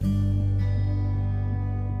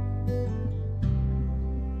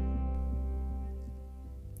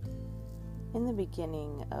In the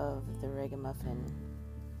beginning of the Ragamuffin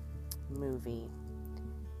movie,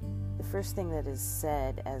 the first thing that is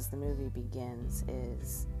said as the movie begins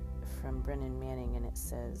is from Brennan Manning, and it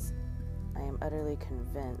says, "I am utterly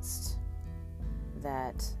convinced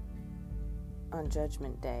that on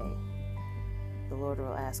Judgment Day, the Lord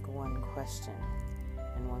will ask one question,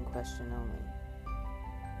 and one question only.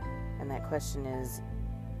 And that question is,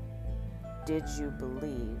 did you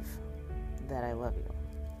believe that I love you?"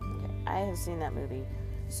 Okay. I have seen that movie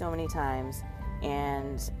so many times,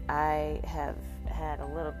 and I have had a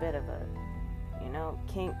little bit of a,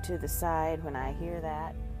 kink to the side when I hear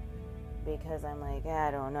that, because I'm like, I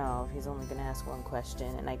don't know if he's only going to ask one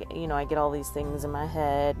question, and I get all these things in my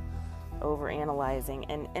head, over analyzing,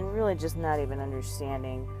 and really just not even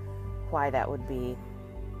understanding why that would be,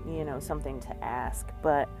 something to ask.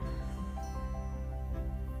 But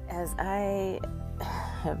as I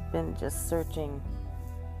have been just searching,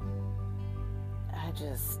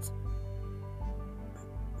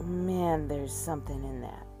 there's something in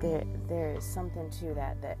that. There is something to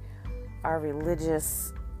that our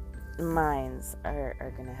religious minds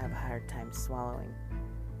are going to have a hard time swallowing.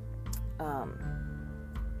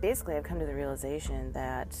 Basically, I've come to the realization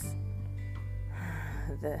that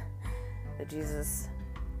the Jesus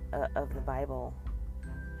of the Bible,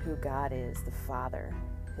 who God is, the Father,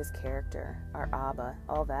 His character, our Abba,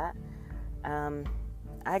 all that,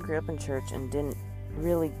 I grew up in church and didn't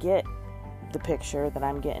really get the picture that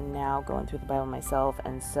I'm getting now going through the Bible myself,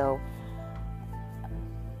 and so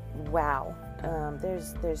wow,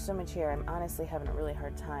 there's so much here. I'm honestly having a really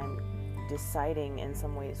hard time deciding in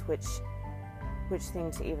some ways which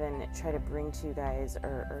thing to even try to bring to you guys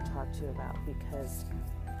or talk to you about, because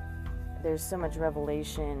there's so much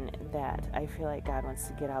revelation that I feel like God wants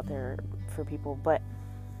to get out there for people. But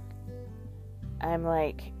I'm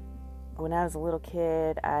like, when I was a little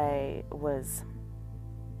kid, I was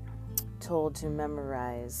told to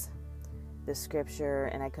memorize the scripture,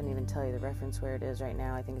 and I couldn't even tell you the reference where it is right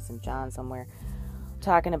now. I think it's in John somewhere,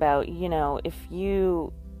 talking about, if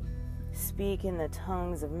you speak in the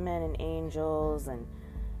tongues of men and angels and,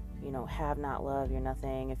 have not love, you're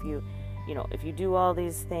nothing. If you do all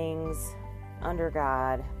these things under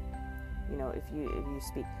God, if you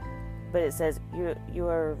speak. But it says, you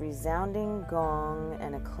are a resounding gong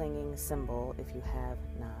and a clanging cymbal if you have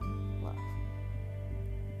not love.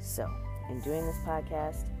 So, in doing this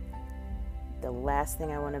podcast, the last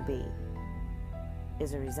thing I want to be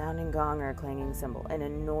is a resounding gong or a clanging cymbal, an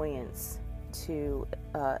annoyance to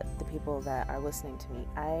the people that are listening to me.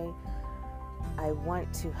 I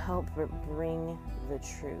want to help bring the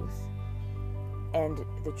truth. And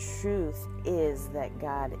the truth is that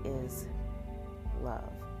God is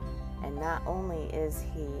love. And not only is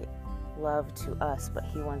He love to us, but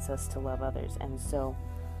He wants us to love others. And so,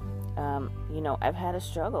 I've had a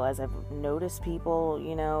struggle as I've noticed people,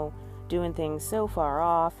 doing things so far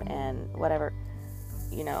off and whatever.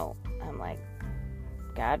 I'm like,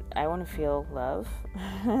 God, I want to feel love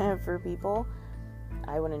for people.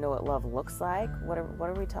 I want to know what love looks like. What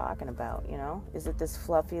are we talking about? Is it this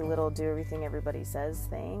fluffy little do everything everybody says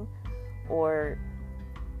thing, or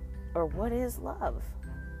what is love?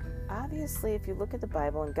 Obviously, if you look at the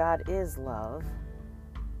Bible and God is love,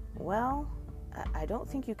 well, I don't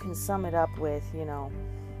think you can sum it up with,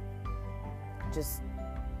 just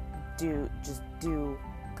do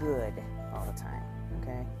good all the time,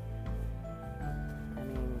 okay? I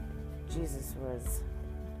mean, Jesus was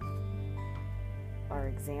our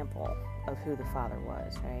example of who the Father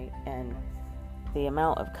was, right? And the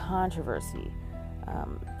amount of controversy,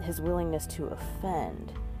 His willingness to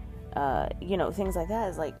offend, things like that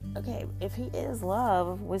is like, okay, if He is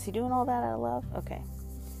love, was He doing all that out of love? Okay.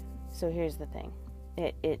 So here's the thing.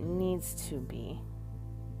 It needs to be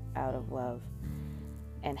out of love.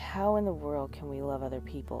 And how in the world can we love other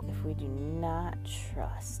people if we do not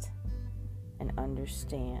trust and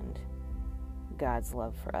understand God's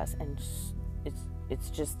love for us? And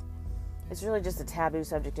it's really just a taboo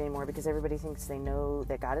subject anymore, because everybody thinks they know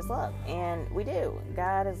that God is love. And we do.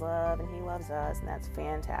 God is love, and He loves us, and that's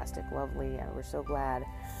fantastic, lovely, and we're so glad.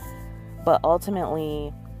 But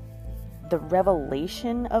ultimately, the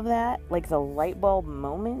revelation of that, like the light bulb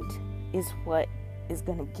moment, is what is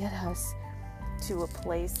going to get us to a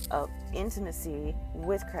place of intimacy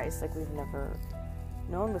with Christ like we've never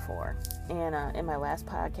known before. And in my last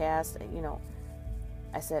podcast,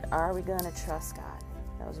 I said, are we going to trust God?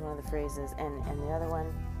 That was one of the phrases. And the other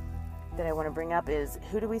one that I want to bring up is,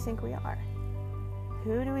 who do we think we are?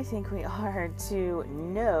 Who do we think we are to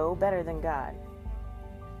know better than God?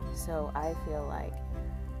 So I feel like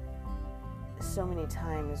so many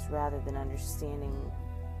times, rather than understanding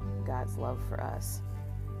God's love for us,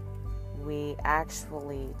 we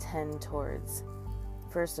actually tend towards,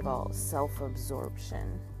 first of all,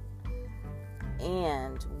 self-absorption.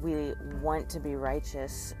 And we want to be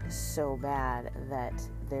righteous so bad that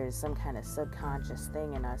there's some kind of subconscious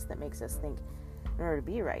thing in us that makes us think, in order to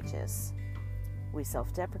be righteous, we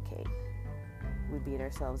self-deprecate. We beat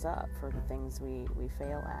ourselves up for the things we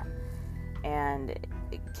fail at. And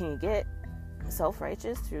can you get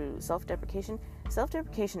self-righteous through self-deprecation?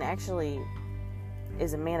 Self-deprecation actually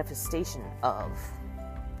is a manifestation of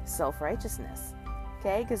self-righteousness.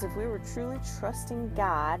 Okay? Because if we were truly trusting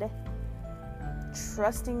God,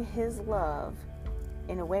 trusting His love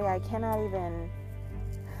in a way I cannot even...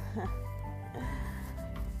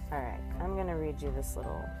 Alright, I'm going to read you this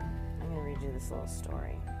little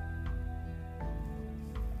story.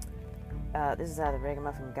 This is out of the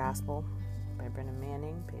Ragamuffin Gospel by Brennan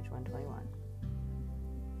Manning, page 121.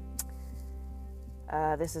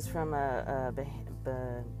 This is from a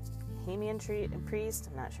Bahamian priest.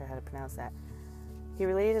 I'm not sure how to pronounce that. He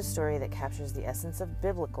related a story that captures the essence of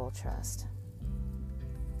biblical trust.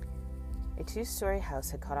 A 2-story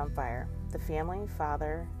house had caught on fire. The family,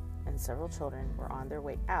 father, and several children were on their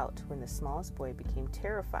way out when the smallest boy became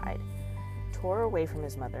terrified, tore away from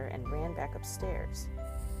his mother, and ran back upstairs.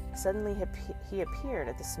 Suddenly he appeared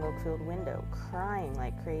at the smoke-filled window, crying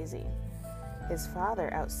like crazy. His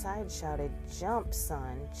father outside shouted, "Jump,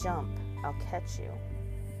 son, jump, I'll catch you."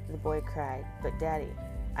 The boy cried, "But Daddy,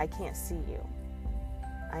 I can't see you."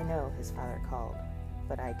 "I know," his father called,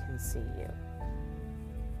 "but I can see you."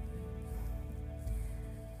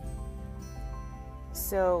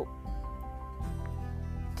 So,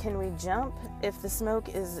 can we jump if the smoke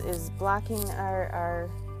is blocking our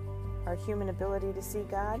human ability to see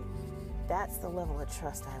God? That's the level of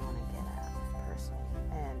trust I want to get at, personally.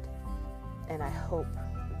 And I hope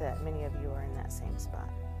that many of you are in that same spot.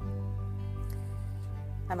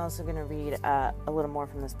 I'm also going to read a little more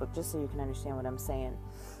from this book, just so you can understand what I'm saying.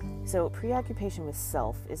 So, preoccupation with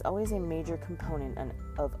self is always a major component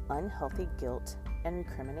of unhealthy guilt and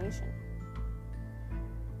recrimination.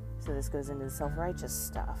 So this goes into the self-righteous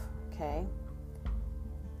stuff, okay?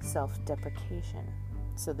 Self-deprecation.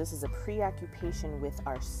 So this is a preoccupation with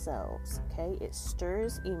ourselves, okay? It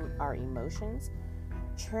stirs our emotions,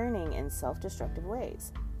 churning in self-destructive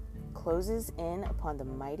ways, closes in upon the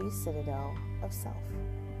mighty citadel of self,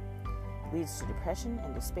 leads to depression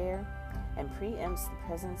and despair, and preempts the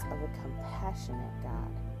presence of a compassionate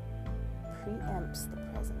God. Preempts the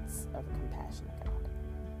presence of a compassionate God.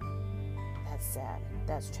 That's sad.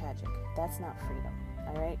 That's tragic. That's not freedom.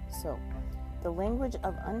 Alright? So, the language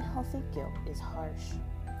of unhealthy guilt is harsh.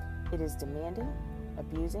 It is demanding,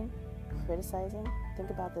 abusing, criticizing. Think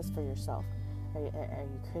about this for yourself. Are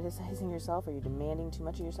you criticizing yourself? Are you demanding too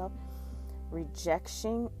much of yourself?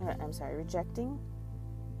 Rejecting,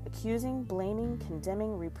 accusing, blaming,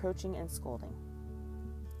 condemning, reproaching, and scolding.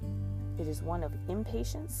 It is one of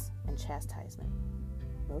impatience and chastisement.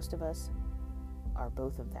 Most of us are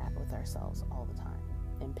both of that with ourselves all the time.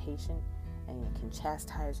 Impatient, and you can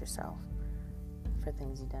chastise yourself for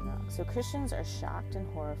things you've done wrong. So Christians are shocked and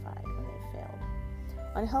horrified when they've failed.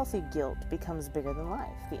 Unhealthy guilt becomes bigger than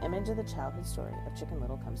life. The image of the childhood story of Chicken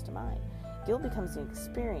Little comes to mind. Guilt becomes the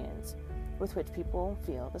experience with which people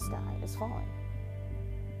feel the sky is falling.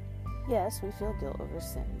 Yes, we feel guilt over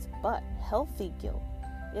sins, but healthy guilt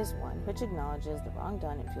is one which acknowledges the wrong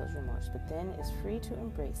done and feels remorse, but then is free to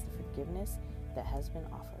embrace the forgiveness that has been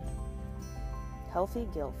offered. Healthy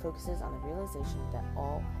guilt focuses on the realization that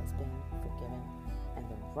all has been forgiven and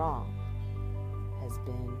the wrong has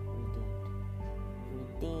been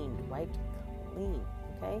redeemed, wiped clean,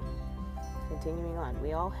 okay? Continuing on,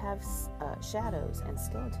 we all have shadows and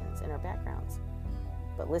skeletons in our backgrounds.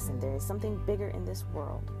 But listen, there is something bigger in this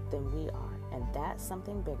world than we are, and that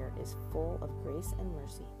something bigger is full of grace and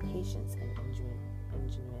mercy, patience and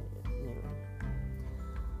ingenuity.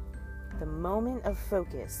 The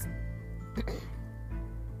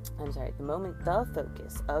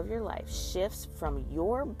focus of your life shifts from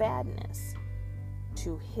your badness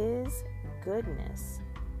to His goodness,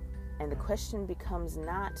 and the question becomes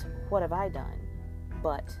not, what have I done,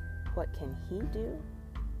 but what can He do?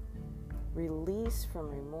 Release from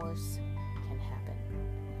remorse can happen.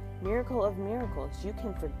 Miracle of miracles, you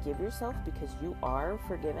can forgive yourself because you are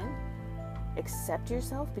forgiven, accept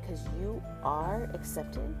yourself because you are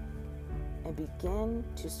accepted, and begin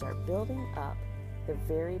to start building up the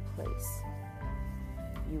very place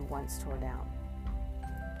you once tore down.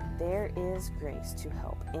 There is grace to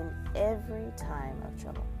help in every time of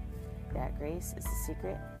trouble. That grace is the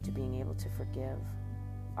secret to being able to forgive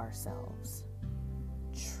ourselves.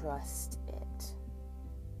 trust it.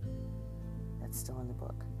 That's still in the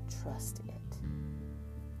book. Trust it.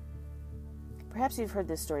 Perhaps you've heard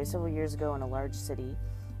this story. Several years ago in a large city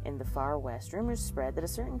in the far west, rumors spread that a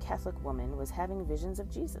certain Catholic woman was having visions of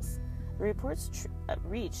Jesus. The reports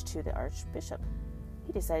reached to the Archbishop.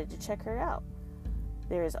 He decided to check her out.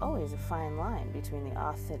 There is always a fine line between the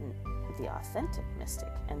authentic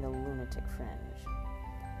mystic and the lunatic fringe.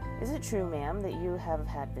 "Is it true, ma'am, that you have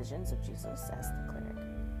had visions of Jesus?" asked the cleric.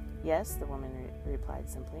 "Yes," the woman replied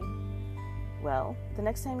simply. "Well, the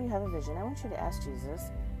next time you have a vision, I want you to ask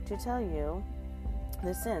Jesus to tell you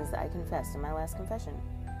the sins that I confessed in my last confession."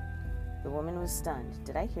 The woman was stunned.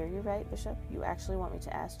 "Did I hear you right, Bishop? You actually want me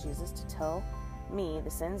to ask Jesus to tell me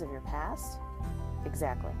the sins of your past?"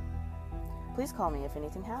 "Exactly. Please call me if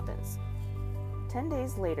anything happens." 10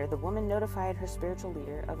 days later, the woman notified her spiritual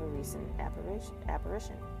leader of a recent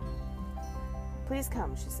apparition. "Please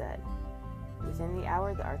come," she said. Within the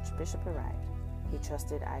hour, the Archbishop arrived. He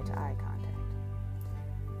trusted eye-to-eye contact.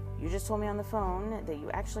 "You just told me on the phone that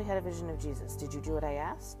you actually had a vision of Jesus. Did you do what I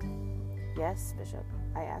asked?" "Yes, Bishop.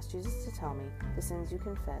 I asked Jesus to tell me the sins you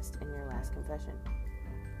confessed in your last confession."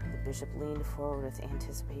 The bishop leaned forward with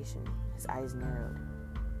anticipation. His eyes narrowed.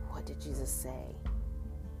 What did Jesus say?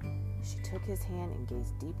 She took his hand and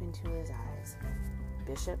gazed deep into his eyes.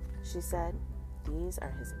 "Bishop," she said, these are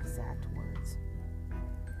his exact words.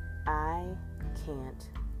 "I can't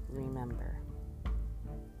remember."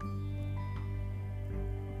 I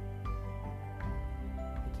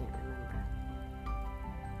can't remember.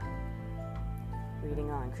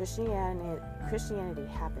 Reading on. Christianity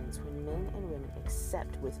happens when men and women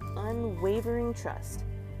accept with unwavering trust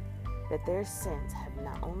that their sins have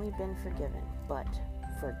not only been forgiven, but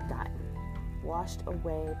forgotten, washed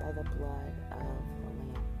away by the blood of the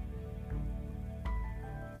Lamb.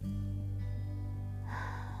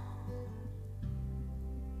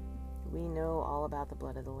 We know all about the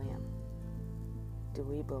blood of the Lamb. Do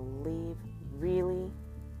we believe really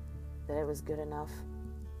that it was good enough?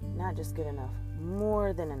 Not just good enough,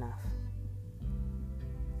 more than enough.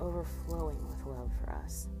 Overflowing with love for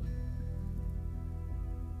us.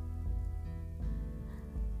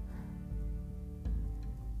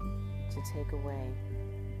 To take away,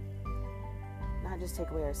 not just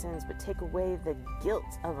take away our sins, but take away the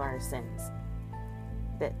guilt of our sins.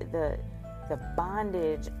 The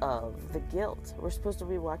bondage of the guilt. We're supposed to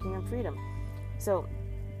be walking in freedom. So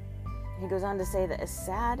he goes on to say that a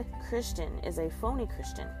sad Christian is a phony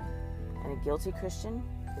Christian, and a guilty Christian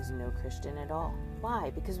is no Christian at all. Why?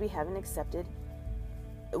 Because we haven't accepted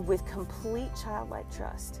with complete childlike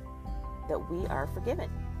trust that we are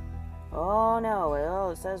forgiven. Oh no,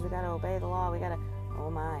 it says we got to obey the law. We got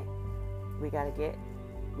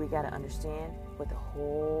to understand what the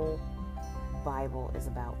whole Bible is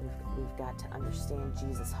about. We've got to understand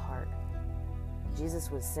Jesus' heart.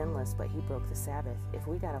 Jesus was sinless, but he broke the Sabbath. If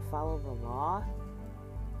we got to follow the law,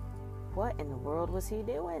 what in the world was he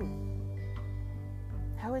doing?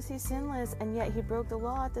 How is he sinless and yet he broke the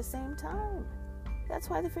law at the same time? That's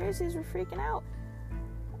why the Pharisees were freaking out.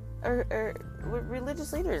 Or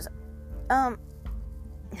religious leaders. How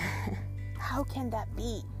can that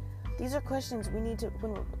be? These are questions we need to,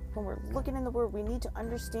 when we're looking in the Word, we need to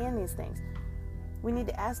understand these things. We need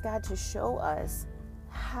to ask God to show us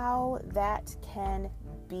how that can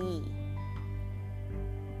be.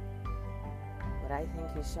 What I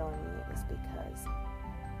think he's showing me is because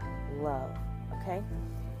love, okay?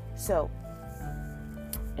 So,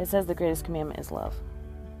 it says the greatest commandment is love.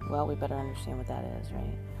 Well, we better understand what that is,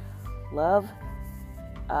 right? Love,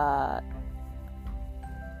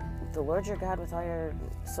 the Lord your God with all your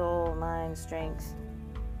soul, mind, strength,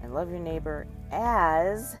 and love your neighbor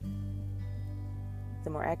as, the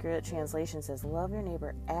more accurate translation says, love your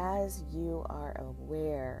neighbor as you are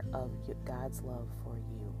aware of God's love for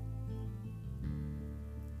you.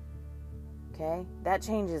 Okay? That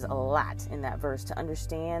changes a lot in that verse to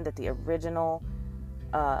understand that the original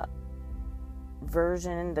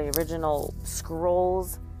version, the original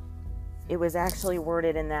scrolls, it was actually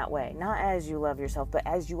worded in that way. Not as you love yourself, but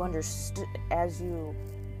as you understand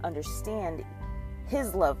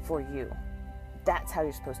his love for you. That's how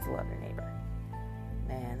you're supposed to love your neighbor.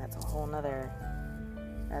 Man, that's a whole nother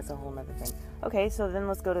thing. Okay, so then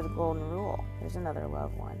let's go to the golden rule. There's another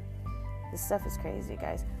love one. This stuff is crazy,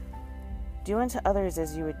 guys. Do unto others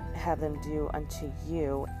as you would have them do unto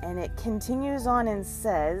you. And it continues on and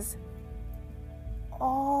says,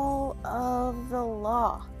 all of the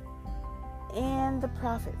law and the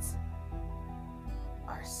prophets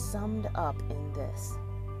are summed up in this.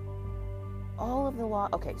 All of the law.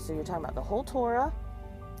 Okay, so you're talking about the whole Torah,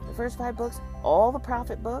 the first 5 books, all the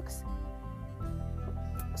prophet books,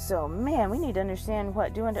 So, man, we need to understand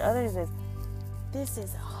what do unto others is. This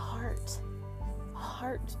is heart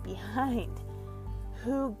behind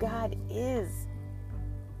who God is.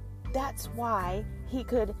 That's why he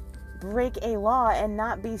could break a law and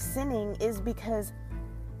not be sinning, is because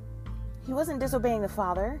he wasn't disobeying the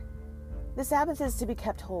Father. The Sabbath is to be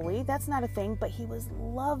kept holy. That's not a thing, but he was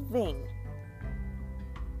loving.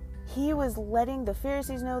 He was letting the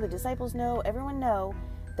Pharisees know, the disciples know, everyone know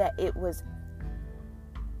that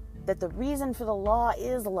that the reason for the law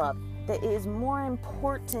is love, that it is more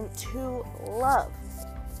important to love,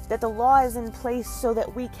 that the law is in place so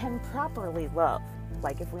that we can properly love.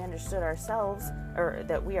 Like if we understood ourselves, or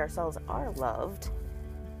that we ourselves are loved,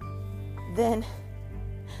 then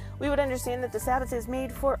we would understand that the Sabbath is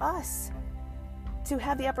made for us to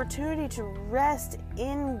have the opportunity to rest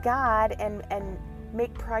in God and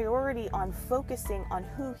make priority on focusing on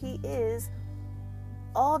who he is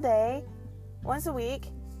all day, once a week,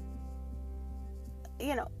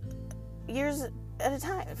 years at a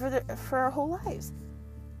time, for our whole lives.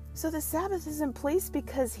 So the Sabbath is in place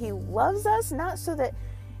because he loves us, not so that,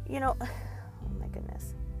 oh my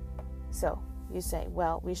goodness. So you say,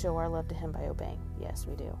 well, we show our love to him by obeying. Yes,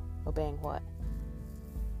 we do. Obeying what?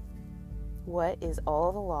 What is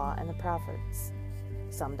all the law and the prophets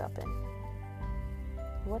summed up in?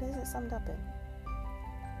 What is it summed up in?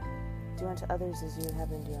 Do unto others as you would have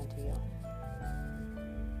them do unto you.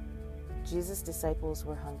 Jesus' disciples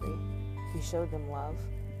were hungry. He showed them love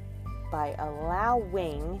by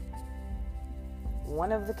allowing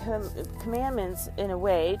one of the commandments, in a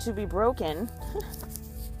way, to be broken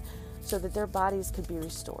so that their bodies could be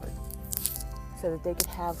restored, so that they could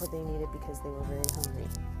have what they needed because they were very hungry.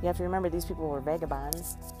 You have to remember, these people were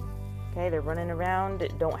vagabonds. Okay, they're running around,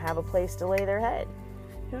 don't have a place to lay their head.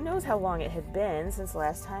 Who knows how long it had been since the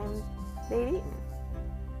last time they'd eaten.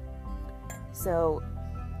 So,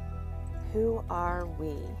 who are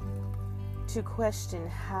we to question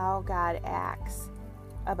how God acts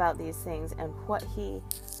about these things and what he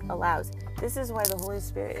allows? This is why the Holy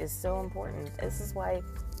Spirit is so important. This is why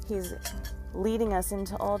he's leading us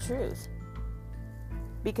into all truth.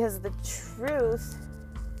 Because the truth,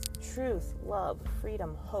 love,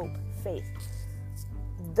 freedom, hope, faith,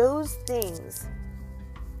 those things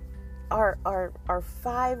are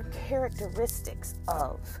 5 characteristics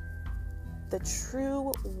of the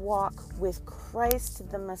true walk with Christ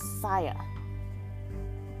the Messiah.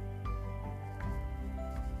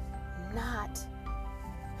 Not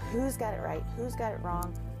who's got it right, who's got it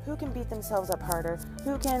wrong, who can beat themselves up harder,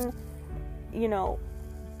 who can,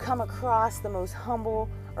 come across the most humble,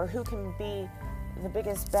 or who can be the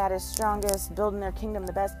biggest, baddest, strongest, building their kingdom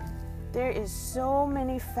the best. There is so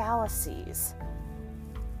many fallacies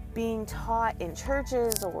being taught in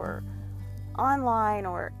churches or online,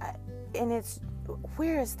 and it's,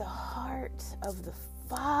 where is the heart of the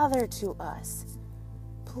Father to us?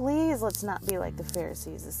 Please, let's not be like the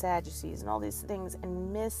Pharisees, the Sadducees, and all these things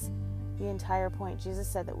and miss the entire point. Jesus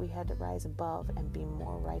said that we had to rise above and be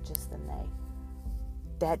more righteous than they.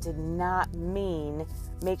 That did not mean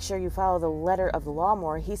make sure you follow the letter of the law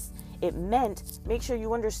more. It meant make sure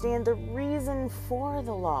you understand the reason for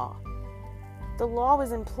the law. The law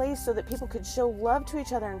was in place so that people could show love to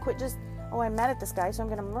each other and quit just, I'm mad at this guy, so I'm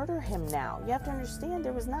going to murder him now. You have to understand,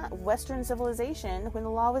 there was not Western civilization when the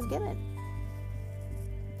law was given.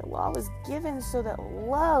 The law was given so that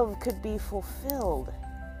love could be fulfilled.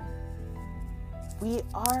 We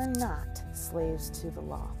are not slaves to the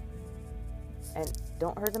law. And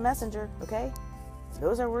don't hurt the messenger, okay?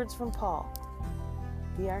 Those are words from Paul.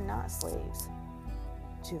 We are not slaves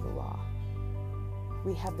to the law.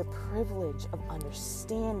 We have the privilege of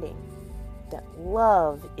understanding that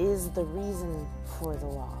love is the reason for the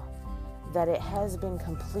law, that it has been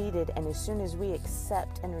completed, and as soon as we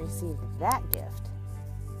accept and receive that gift,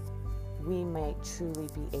 we may truly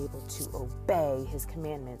be able to obey his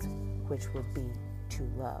commandments, which would be to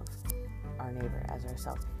love our neighbor as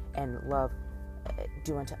ourselves, and love,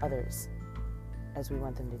 do unto others as we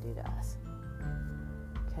want them to do to us.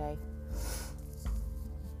 Okay?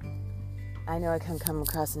 I know I can come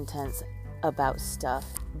across intense about stuff,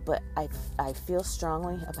 but I feel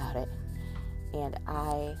strongly about it, and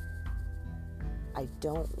I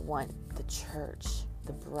don't want the church,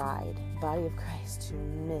 the bride, body of Christ, to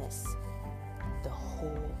miss the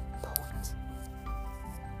whole point.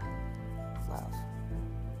 Love.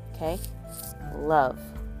 Okay? Love.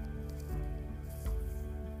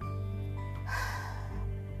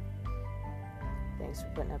 Thanks for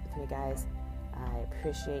putting up with me, guys. I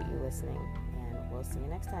appreciate you listening, and we'll see you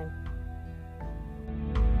next time.